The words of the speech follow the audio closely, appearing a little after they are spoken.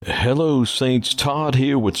Hello, Saints. Todd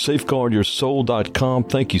here with SafeGuardYourSoul.com.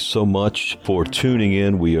 Thank you so much for tuning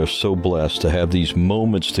in. We are so blessed to have these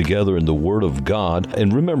moments together in the Word of God.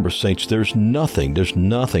 And remember, Saints, there's nothing,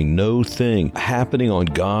 no thing happening on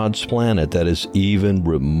God's planet that is even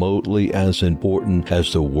remotely as important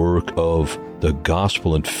as the work of the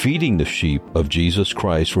gospel and feeding the sheep of Jesus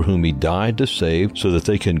Christ, for whom He died to save, so that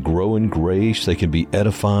they can grow in grace, they can be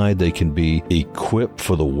edified, they can be equipped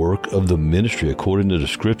for the work of the ministry according to the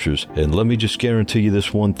Scriptures. And let me just guarantee you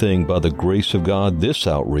this one thing: by the grace of God, this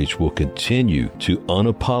outreach will continue to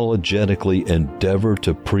unapologetically endeavor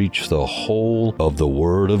to preach the whole of the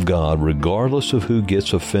Word of God, regardless of who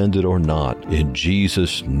gets offended or not, in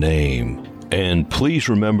Jesus' name. And please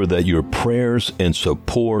remember that your prayers and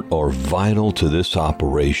support are vital to this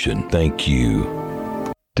operation. Thank you.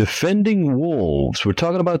 Defending wolves. We're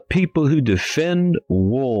talking about people who defend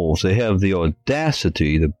wolves. They have the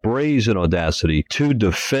audacity, the brazen audacity, to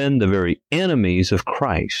defend the very enemies of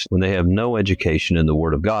Christ when they have no education in the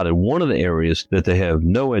Word of God. And one of the areas that they have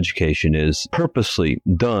no education is purposely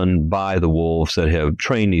done by the wolves that have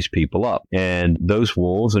trained these people up. And those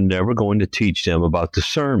wolves are never going to teach them about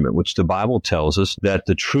discernment, which the Bible tells us that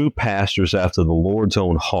the true pastors after the Lord's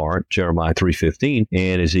own heart, Jeremiah 3:15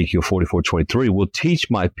 and Ezekiel 44:23, will teach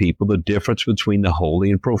my people the difference between the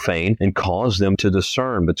holy and profane and cause them to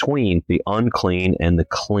discern between the unclean and the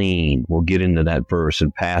clean. We'll get into that verse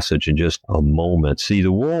and passage in just a moment. See,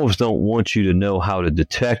 the wolves don't want you to know how to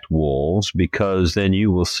detect wolves, because then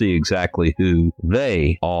you will see exactly who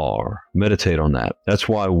they are. Meditate on that. That's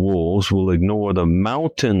why wolves will ignore the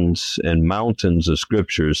mountains and mountains of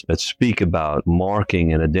scriptures that speak about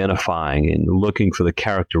marking and identifying and looking for the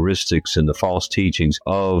characteristics and the false teachings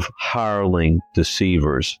of hireling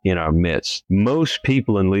deceivers in our midst. Most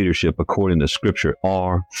people in leadership, according to Scripture,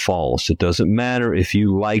 are false. It doesn't matter if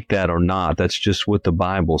you like that or not. That's just what the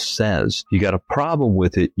Bible says. You got a problem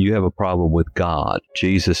with it, you have a problem with God.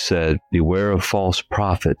 Jesus said, "Beware of false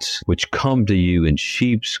prophets, which come to you in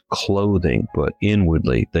sheep's clothing, but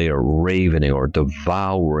inwardly they are ravening or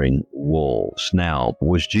devouring wolves." Now,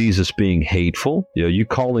 was Jesus being hateful? Are you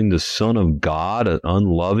calling the Son of God an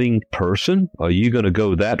unloving person? Are you going to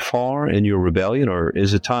go that far in your rebellion, or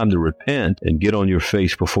is it time to repent and get on your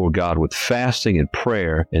face before God with fasting and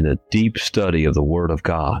prayer and a deep study of the Word of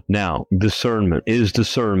God? Now, discernment. Is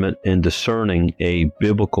discernment and discerning a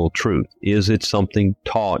biblical truth? Is it something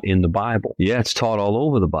taught in the Bible? Yeah, it's taught all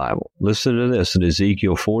over the Bible. Listen to this in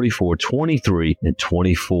Ezekiel 44:23 and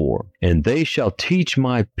 24. "And they shall teach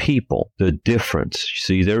my people the difference."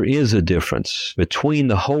 See, there is a difference between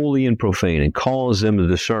the holy and profane, and cause them to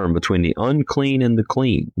discern between the unclean and the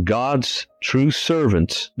clean. God's true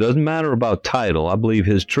servants, doesn't matter about title. I believe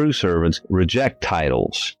His true servants reject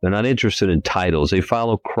titles. They're not interested in titles. They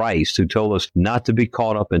follow Christ, who told us not to be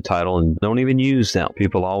caught up in title and don't even use them.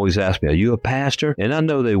 People always ask me, "Are you a pastor?" And I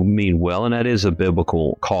know they mean well, and that is a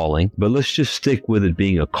biblical calling, but let's just stick with it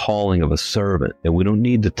being a calling of a servant, and we don't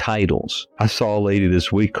need the titles. I saw a lady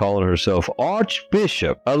this week calling herself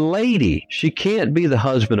Archbishop, a lady. She can't be the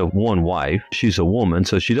husband of one wife. She's a woman,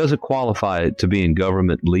 so she doesn't qualify to be in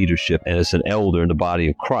government leadership as an elder in the body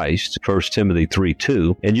of Christ, 1 Timothy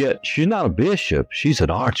 3:2, and yet she's not a bishop, she's an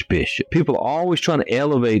archbishop. People are always trying to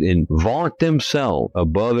elevate and vaunt themselves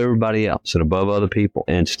above everybody else and above other people,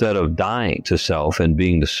 instead of dying to self and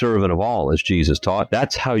being the servant of all, as Jesus taught.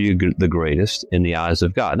 That's how you're the greatest in the eyes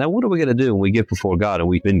of God. Now, what are we going to do when we get before God and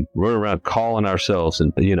we've been running around calling ourselves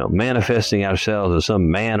and, manifesting ourselves as some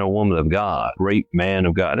man or woman of God, great man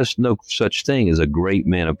of God? There's no such thing as a great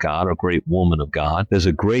man of God or great woman of God. There's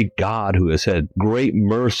a great God who has had great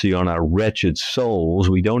mercy on our wretched souls.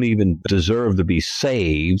 We don't even deserve to be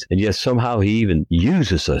saved, and yet somehow He even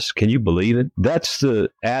uses us. Can you believe it? That's the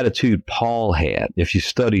attitude Paul had. If you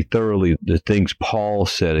study thoroughly the things Paul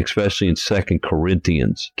said, especially in 2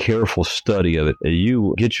 Corinthians, careful study of it,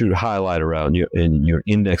 you get your highlighter out and your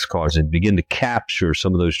index cards and begin to capture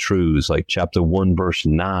some of those truths, like chapter 1, verse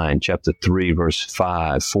 9, chapter 3, verse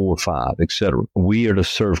 5, 4, 5, etc. We are to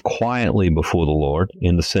serve quietly before the Lord,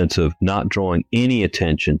 in the sense of not drawing any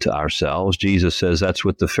attention to ourselves. Jesus says that's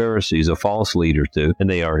what the Pharisees, the false leaders, do, and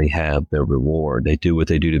they already have their reward. They do what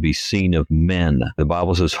they do to be seen of men. The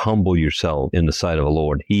Bible says, "Humble yourself in the sight of the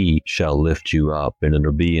Lord. He shall lift you up," and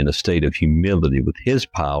to be in a state of humility with His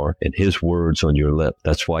power and His words on your lip.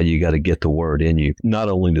 That's why you got to get the Word in you, not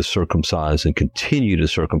only to circumcise and continue to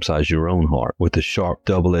circumcise your own heart with the sharp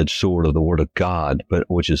double-edged sword of the Word of God, but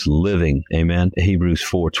which is living. Amen. Hebrews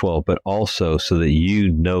 4:12, but also so that you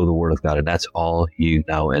know the Word of God, and that's all all you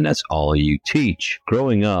know, and that's all you teach.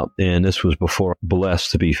 Growing up, and this was before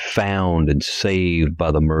blessed to be found and saved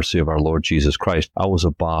by the mercy of our Lord Jesus Christ, I was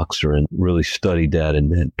a boxer and really studied that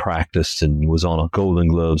and practiced and was on a Golden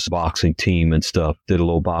Gloves boxing team and stuff, did a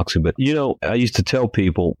little boxing. But, I used to tell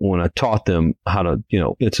people when I taught them how to,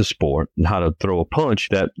 it's a sport, and how to throw a punch,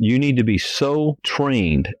 that you need to be so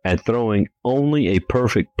trained at throwing only a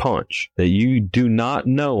perfect punch that you do not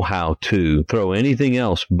know how to throw anything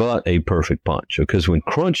else but a perfect punch. Because when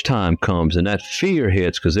crunch time comes and that fear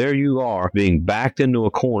hits, because there you are being backed into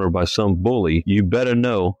a corner by some bully, you better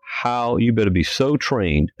be so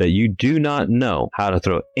trained that you do not know how to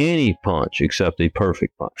throw any punch except a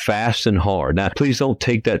perfect punch, fast and hard. Now, please don't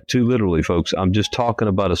take that too literally, folks. I'm just talking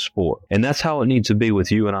about a sport. And that's how it needs to be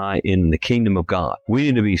with you and I in the kingdom of God. We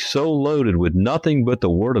need to be so loaded with nothing but the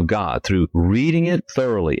Word of God through reading it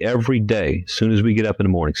thoroughly every day as soon as we get up in the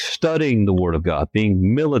morning, studying the Word of God,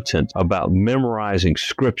 being militant about memorizing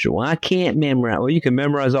Scripture. Well, I can't memorize. Well, you can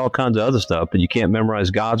memorize all kinds of other stuff, but you can't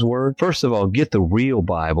memorize God's Word. First of all, get the real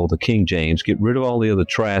Bible, the King James. Get rid of all the other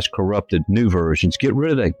trash, corrupted new versions. Get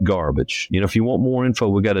rid of that garbage. If you want more info,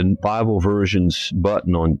 we got a Bible versions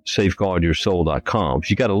button on safeguardyoursoul.com. If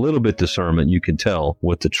you got a little bit discernment, you can tell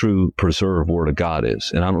what the true preserved Word of God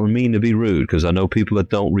is. And I don't mean to be rude, because I know people that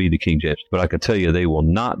don't read the King James, but I can tell you they will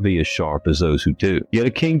not be as sharp as those who do. Get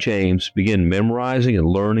a King James, begin memorizing and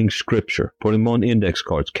learning Scripture. Put them on index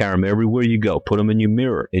cards. Carry them everywhere you go. Put them in your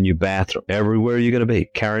mirror, in your bathroom, everywhere you're going to be.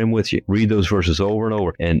 Carry them with you. Read those verses over and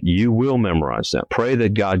over, and you will memorize them. Pray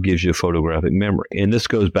that God gives you a photographic memory. And this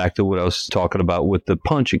goes back to what I was talking about with the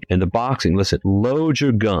punching and the boxing. Listen, load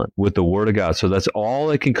your gun with the Word of God. So that's all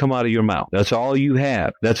that can come out of your mouth. That's all you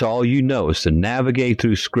have. That's all you know, is to navigate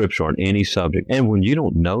through Scripture on any subject. And when you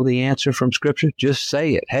don't know the answer from Scripture, just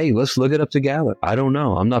say it. Hey, let's look it up together. I don't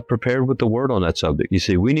know. I'm not prepared with the Word on that subject. You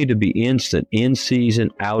see, we need to be instant, in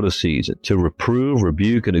season, out of season, to reprove,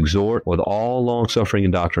 rebuke, and exhort with all long-suffering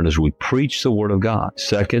and doctrine as we preach the Word of God.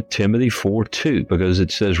 2 Timothy 4:2, because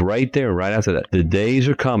it says right there, right after that, the days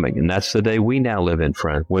are coming, and that's the day we now live in,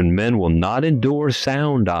 friend, when men will not endure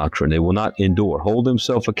sound doctrine. They will not hold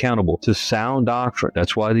themselves accountable to sound doctrine.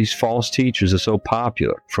 That's why these false teachers are so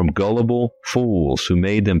popular, from gullible fools who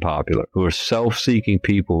made them popular, who are self-seeking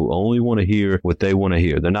people who only want to hear what they want to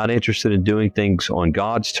hear. They're not interested in doing things on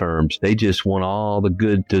God's terms. They just want all the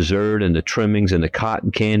good dessert and the trimmings and the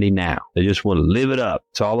cotton candy now. They just want to live it up.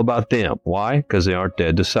 It's all about them. Why? Because they aren't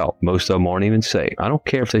dead to self. Most of them aren't even saved. I don't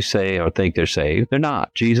care if they say or think they're saved. They're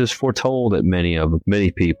not. Jesus foretold that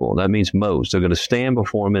many people, that means most, are going to stand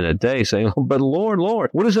before him in a day saying, oh, but Lord, Lord.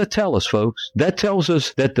 What does that tell us, folks? That tells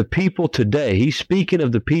us that the people today, he's speaking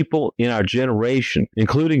of the people in our generation,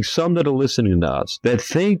 including some that are listening to us, that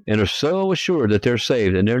think and are so assured that they're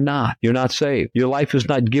saved, and they're not. You're not saved. Your life is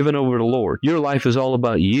not given over to the Lord. Your life is all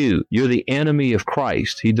about you. You're the enemy of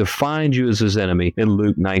Christ. He defined you as his enemy in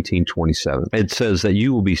Luke 19:27. It says that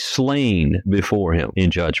you will be slain before him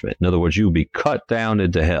in judgment. In other words, you will be cut down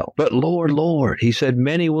into hell. But Lord, Lord, he said,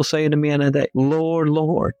 many will say to me on that day, Lord,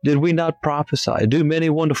 Lord, did we not prophesy, do many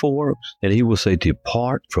wonderful works? And he will say,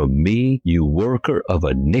 depart from me, you worker of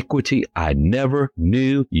iniquity. I never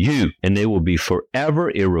knew you. And they will be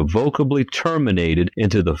forever irrevocably terminated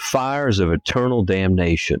into the fires of eternal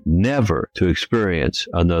damnation, never to experience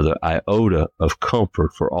another iota of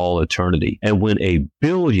comfort for all eternity. And when 1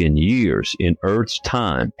 billion years in Earth's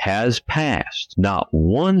time has passed, not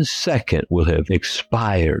 1 second will have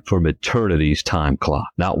expired from eternity's time clock.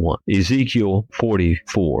 Not one. Ezekiel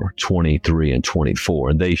 44:23 and 24.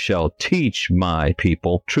 And they shall teach my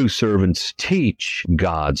people. True servants teach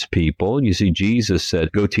God's people. You see, Jesus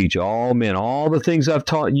said, go teach all men all the things I've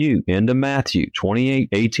taught you. Into Matthew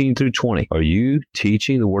 28:18 through 20. Are you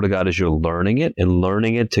teaching the Word of God as you're learning it and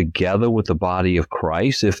learning it together with the body of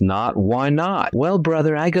Christ? If not, why not? Well,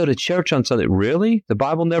 brother, I go to church on Sunday. Really? The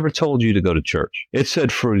Bible never told you to go to church. It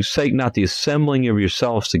said, forsake not the assembling of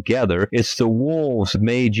yourselves together. It's the wolves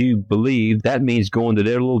made you believe that means going to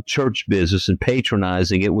their little church business and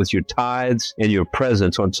patronizing it with your tithes and your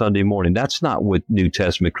presence on Sunday morning. That's not what New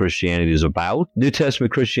Testament Christianity is about. New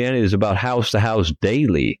Testament Christianity is about house to house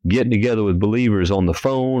daily, getting together with believers on the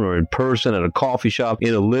phone or in person at a coffee shop,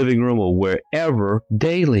 in a living room, or wherever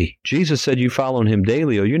daily. Jesus said you following him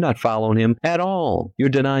daily, or you're not following him at all. You're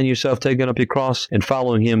denying yourself, taking up your cross, and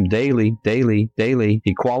following him daily, daily, daily.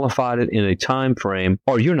 He qualified it in a time frame,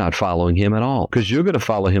 or you're not following him at all, because you're going to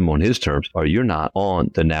follow him on his terms, or you're not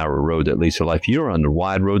on the narrow road that leads to life. You're on the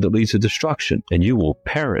wide road that leads to destruction, and you will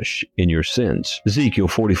perish in your sins. Ezekiel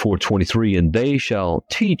 44:23, and they shall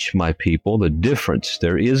teach my people the difference.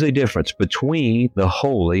 There is a difference between the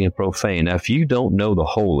holy and profane. Now, if you don't know the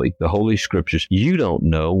holy holy, the Holy Scriptures, you don't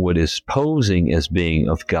know what is posing as being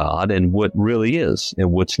of God and what really is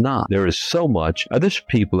and what's not. There is so much. There's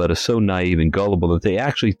people that are so naive and gullible that they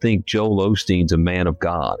actually think Joel Osteen's a man of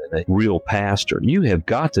God and a real pastor. You have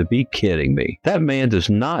got to be kidding me. That man does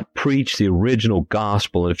not preach the original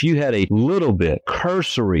gospel. And if you had a little bit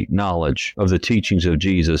cursory knowledge of the teachings of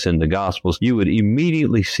Jesus in the Gospels, you would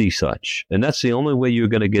immediately see such. And that's the only way you're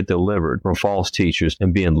going to get delivered from false teachers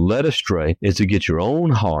and being led astray is to get your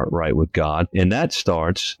own heart right with God. And that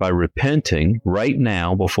starts by repenting right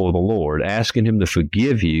now before the Lord, asking Him to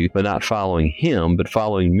forgive you, but not following Him, but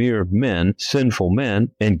following mere men, sinful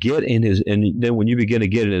men, and get in His. And then when you begin to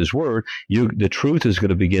get in His Word, the truth is going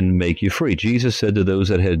to begin to make you free. Jesus said to those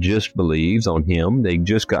that had just believed on Him, they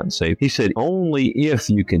just gotten saved. He said, only if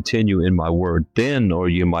you continue in my word, then are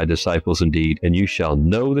you my disciples indeed, and you shall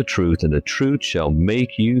know the truth, and the truth shall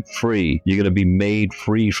make you free. You're going to be made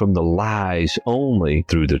free from the lies only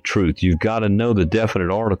through the truth. You've got to know the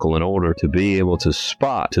definite article in order to be able to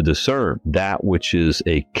spot, to discern that which is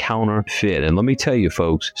a counterfeit. And let me tell you,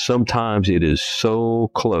 folks, sometimes it is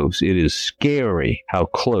so close. It is scary how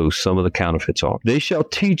close some of the counterfeits are. They shall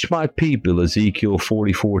teach my people, Ezekiel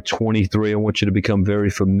 44:23. I want you to become very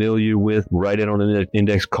familiar with. Write it on an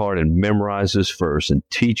index card and memorize this verse and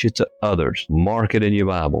teach it to others. Mark it in your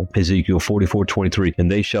Bible. Ezekiel 44:23.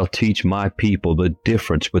 And they shall teach my people the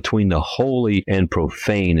difference between the holy and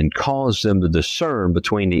profane, and cause them to discern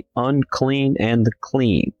between the unclean and the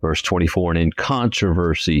clean. Verse 24. And in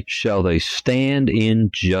controversy shall they stand in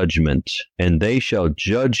judgment, and they shall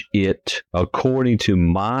judge it according to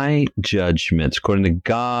my judgments, according to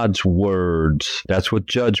God's words. That's what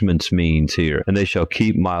judgments means here. And they shall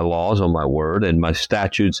keep my laws on my word and my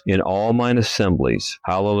statutes in all mine assemblies.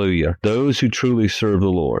 Hallelujah. Those who truly serve the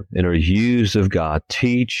Lord and are used of God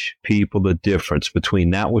teach people the difference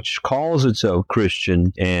between that which calls itself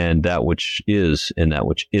Christian and that which is and that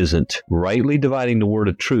which isn't. Rightly dividing the word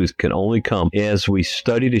of truth can only come as we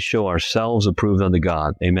study to show ourselves approved unto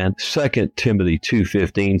God. Amen. 2 Timothy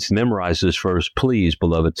 2:15. Memorize this verse, please,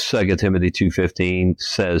 beloved. 2 Timothy 2:15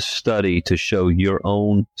 says, study to show your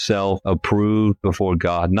own self approved before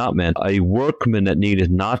God, not men, a workman that needeth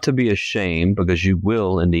not to be ashamed, because you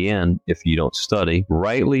will in the end if you don't study,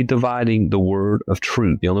 rightly dividing the word of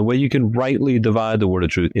truth. The only way you can rightly divide the word of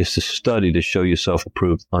truth is to study to show yourself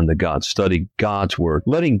approved unto God. Study God's word.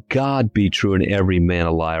 Letting God be true and every man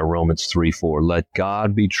a liar. Romans 3:4. Let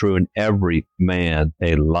God be true and every man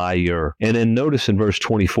a liar. And then notice in verse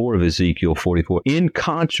 24 of Ezekiel 44, in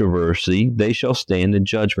controversy they shall stand in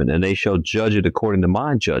judgment, and they shall judge it according to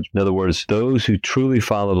my judgment. In other words, those who truly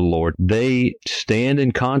follow the Lord, they stand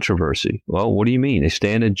in controversy. Well, what do you mean? They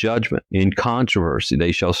stand in judgment. In controversy,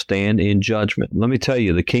 they shall stand in judgment. Let me tell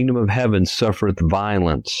you, the kingdom of heaven suffereth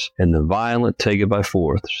violence, and the violent take it by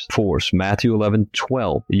force. Matthew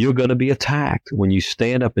 11:12. You're going to be attacked when you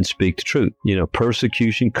stand up and speak the truth. You know,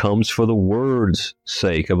 persecution comes for the word's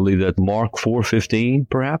sake. I believe that Mark 4:15,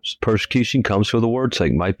 perhaps. Persecution comes for the word's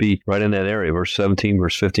sake. Might be right in that area, verse 17,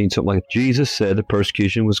 verse 15, something like that. Jesus said the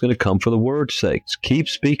persecution was going to come for the word's sake. Keep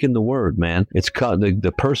speaking the word, man.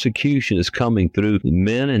 The persecution is coming through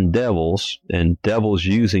men and devils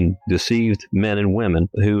using deceived men and women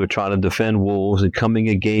who are trying to defend wolves and coming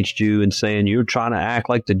against you and saying you're trying to act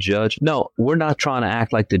like the judge. No, we're not trying to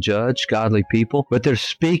act like the judge, godly people, but they're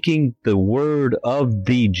speaking the word of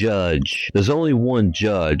the judge. There's only one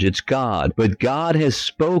judge. It's God. But God has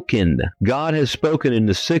spoken. God has spoken in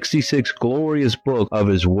the 66 glorious book of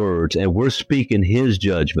His words, and we're speaking His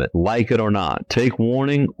judgment, like it or not. Take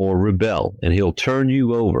warning or rebel, and He'll turn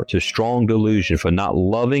you over to strong delusion for not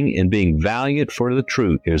loving and being valiant for the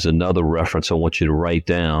truth. Here's another reference I want you to write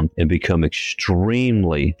down and become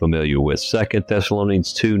extremely familiar with. 2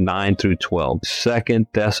 Thessalonians 2:9 through 12. 2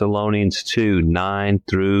 Thessalonians 2:9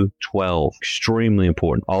 through 12. Extremely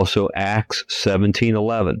important. Also, Acts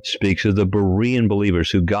 17:11 speaks of the Berean believers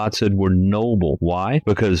who God said were noble. Why?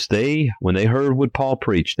 Because when they heard what Paul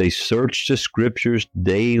preached, they searched the scriptures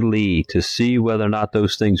daily to see whether or not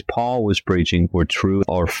those things Paul was preaching were true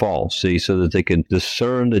or false. See, so that they can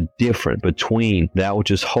discern the difference between that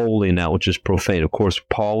which is holy and that which is profane. Of course,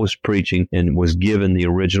 Paul was preaching and was given the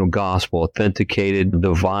original gospel, authenticated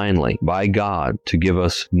divinely by God to give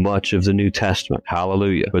us much of the New Testament.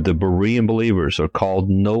 Hallelujah. But the Berean believers are called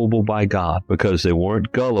noble by God because they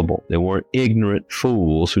weren't gullible. They weren't ignorant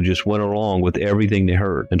fools who just went along with everything they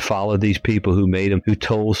heard and followed these people who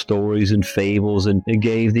told stories and fables and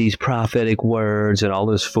gave these prophetic words and all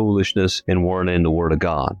this foolishness and weren't in the Word of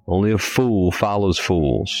God. Only a fool follows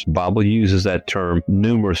fools. The Bible uses that term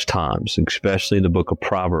numerous times, especially in the book of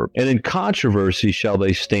Proverbs. And in controversy shall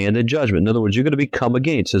they stand in judgment. In other other words, you're going to be come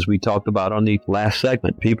against, as we talked about on the last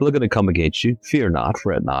segment. People are going to come against you. Fear not,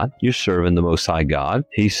 fret not. You're serving the Most High God.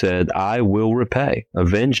 He said, I will repay.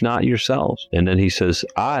 Avenge not yourselves. And then he says,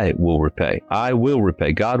 I will repay. I will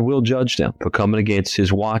repay. God will judge them for coming against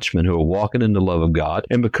his watchmen who are walking in the love of God.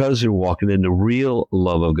 And because they're walking in the real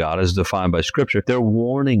love of God as defined by Scripture, they're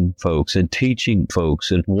warning folks and teaching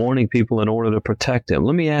folks and warning people in order to protect them.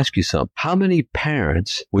 Let me ask you something. How many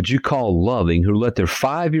parents would you call loving who let their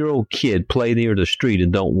 5-year-old kid play near the street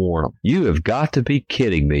and don't warn them? You have got to be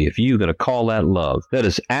kidding me if you're going to call that love. That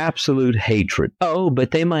is absolute hatred. Oh,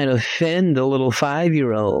 but they might offend the little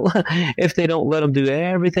 5-year-old if they don't let them do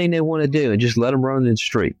everything they want to do and just let them run in the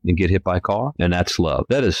street and get hit by a car. And that's love.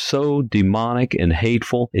 That is so demonic and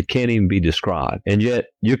hateful, it can't even be described. And yet,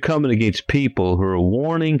 you're coming against people who are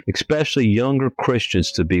warning, especially younger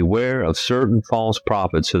Christians, to beware of certain false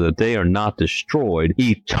prophets so that they are not destroyed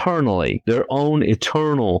eternally. Their own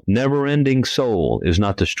eternal, never-ending soul is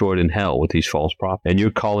not destroyed in hell with these false prophets. And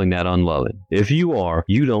you're calling that unloving. If you are,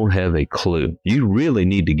 you don't have a clue. You really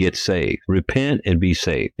need to get saved. Repent and be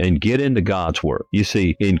saved and get into God's word. You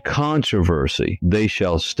see, in controversy, they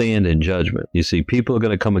shall stand in judgment. You see, people are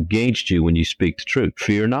going to come against you when you speak the truth.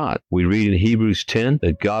 Fear not. We read in Hebrews 10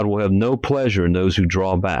 that God will have no pleasure in those who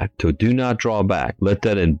draw back. So do not draw back. Let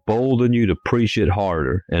that embolden you to preach it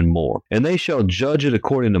harder and more. And they shall judge it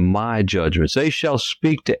according to my judgments. They shall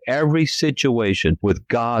speak to every situation with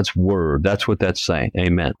God's word. That's what that's saying.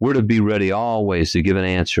 Amen. We're to be ready always to give an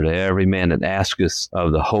answer to every man that asketh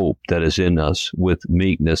of the hope that is in us with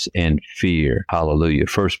meekness and fear. Hallelujah.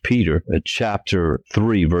 1 Peter chapter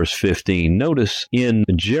 3, verse 15. Notice in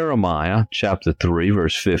Jeremiah chapter 3,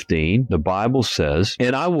 verse 15, the Bible says,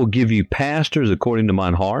 And I will give you pastors according to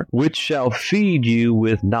mine heart, which shall feed you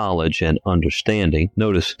with knowledge and understanding.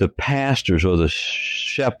 Notice the pastors or the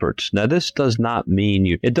shepherds. Now, this does not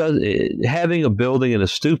mean having a building and a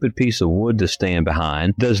stupid piece of wood to stand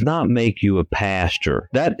behind does not make you a pastor.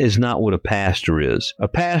 That is not what a pastor is. A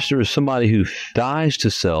pastor is somebody who dies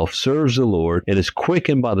to self, serves the Lord, and is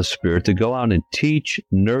quickened by the Spirit to go out and teach,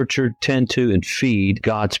 nurture, tend to, and feed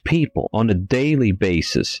God's people on a daily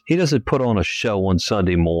basis. He doesn't put on a show on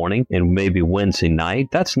Sunday morning and maybe Wednesday night.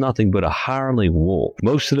 That's nothing but a hireling wolf.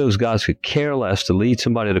 Most of those guys could care less to lead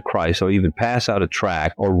somebody to Christ or even pass out a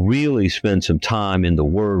tract or really spend some time in the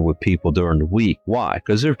Word with people during the week. Why?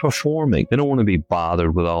 Because they're performing. They don't want to be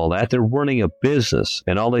bothered with all that. They're running a business,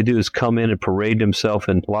 and all they do is come in and parade themselves,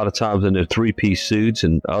 and a lot of times in their three-piece suits,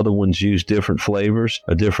 and other ones use different flavors,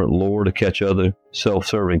 a different lure to catch other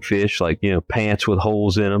self-serving fish, like, pants with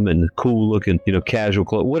holes in them and cool-looking, casual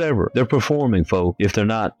clothes, whatever. They're performing, folks, if they're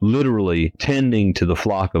not literally tending to the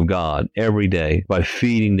flock of God every day by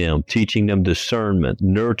feeding them, teaching them discernment,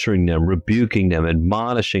 nurturing them, rebuking them,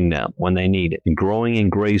 admonishing them when they need it, and growing in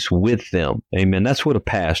grace with them. Amen. That's what a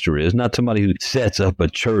pastor is, not somebody who sets up a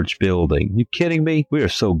church building. You kidding me? We are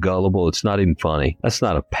so gullible, it's not even funny. That's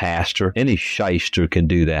not a pastor. Any shyster can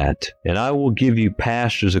do that. And I will give you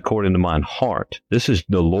pastors according to mine heart. This is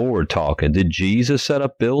the Lord talking. Did Jesus set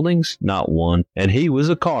up buildings? Not one. And he was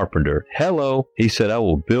a carpenter. Hello. He said, I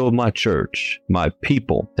will build my church, my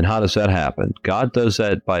people. And how does that happen? God does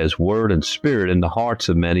that by his word and spirit in the hearts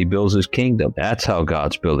of men. He builds his kingdom. That's how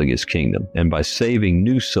God's building his kingdom. And by saving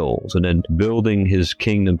new souls and then building his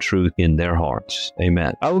kingdom truth in their hearts.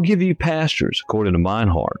 Amen. I will give you pastors according to mine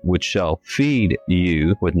heart, which shall feed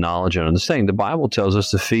you with knowledge and understanding. The Bible tells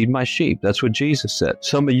us to feed my sheep. That's what Jesus said.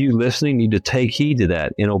 Some of you listening need to take heed to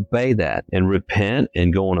that and obey that and repent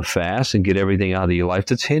and go on a fast and get everything out of your life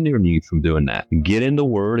that's hindering you from doing that. Get in the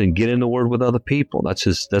Word and get in the Word with other people.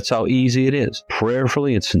 That's how easy it is.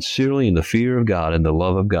 Prayerfully and sincerely in the fear of God and the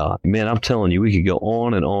love of God. Man, I'm telling you, we could go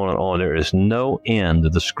on and on and on. There is no end to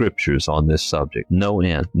the Scriptures on this subject. No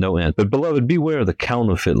end. No end. But beloved, beware of the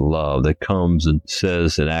counterfeit love that comes and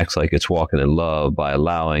says and acts like it's walking in love by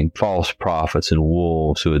allowing false prophets and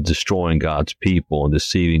wolves who are destroying God's people and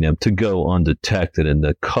deceiving them to go undetected in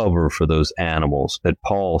the cover for those animals that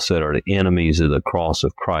Paul said are the enemies of the cross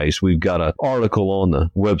of Christ. We've got an article on the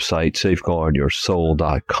website,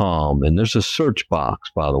 safeguardyoursoul.com, and there's a search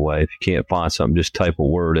box, by the way. If you can't find something, just type a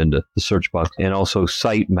word into the search box, and also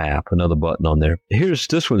sitemap, another button on there.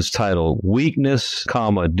 This one's titled Weakness,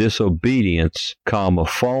 Disobedience,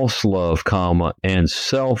 False Love, and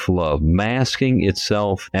Self-Love, Masking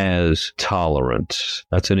Itself as Tolerance.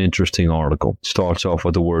 That's an interesting article. It starts off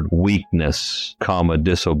with the word weakness,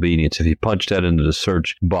 disobedience. If you punch that into the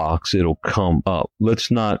search box, it'll come up.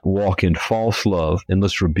 Let's not walk in false love, and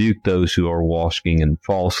let's rebuke those who are walking in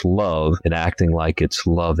false love and acting like it's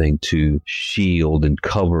loving to shield and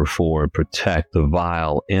cover for and protect the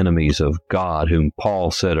vile enemies of God, whom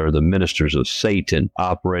Paul said are the ministers of Satan,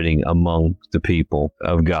 operating among the people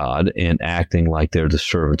of God and acting like they're the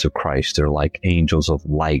servants of Christ. They're like angels of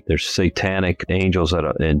light. They're satanic angels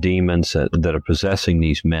and demons that are possessing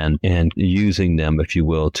these men and using them, if you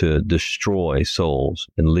will, to destroy souls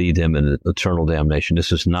and lead them in eternal damnation.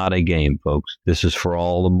 This is not a game, folks. This is for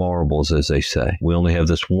all the marbles, as they say. We only have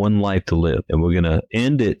this one life to live, and we're going to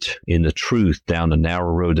end it in the truth down the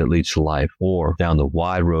narrow road that leads to life, or down the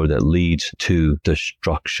wide road that leads to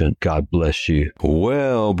destruction. God bless you.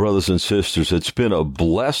 Well, brothers and sisters, it's been a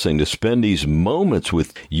blessing to spend these moments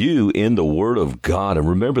with you in the Word of God. And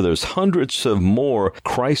remember, there's hundreds of more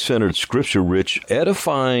Christ-centered, scripture-rich,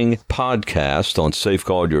 edifying podcasts on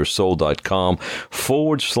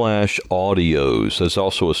safeguardyoursoul.com/audios. There's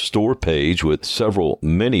also a store page with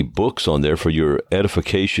many books on there for your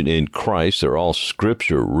edification in Christ. They're all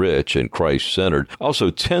scripture-rich and Christ-centered. Also,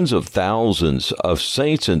 tens of thousands of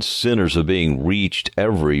saints and sinners are being reached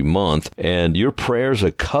every month, and your prayers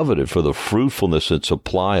are coveted for the fruitfulness and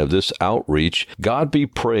supply of this outreach. God be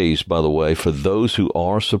praised, by the way, for those who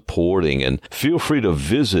are supporting. And feel free to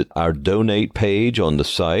visit our donate page on the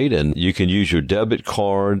site, and you can use your debit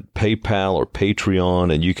card, PayPal, or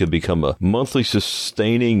Patreon, and you can become a monthly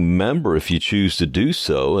sustaining member if you choose to do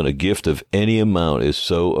so, and a gift of any amount is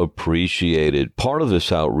so appreciated. Part of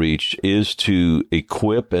this outreach is to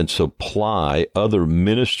equip and supply other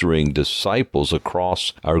ministering disciples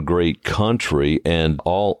across our great country and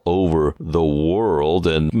all over the world.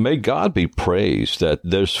 And may God be praised that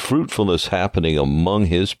there's fruitfulness happening among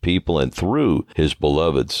His people and through His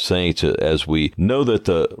beloved saints, as we know that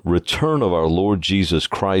the return of our Lord Jesus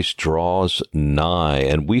Christ draws nigh.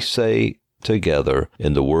 And we say together,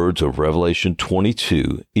 in the words of Revelation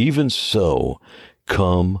 22, even so,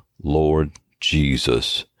 come, Lord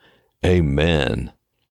Jesus. Amen.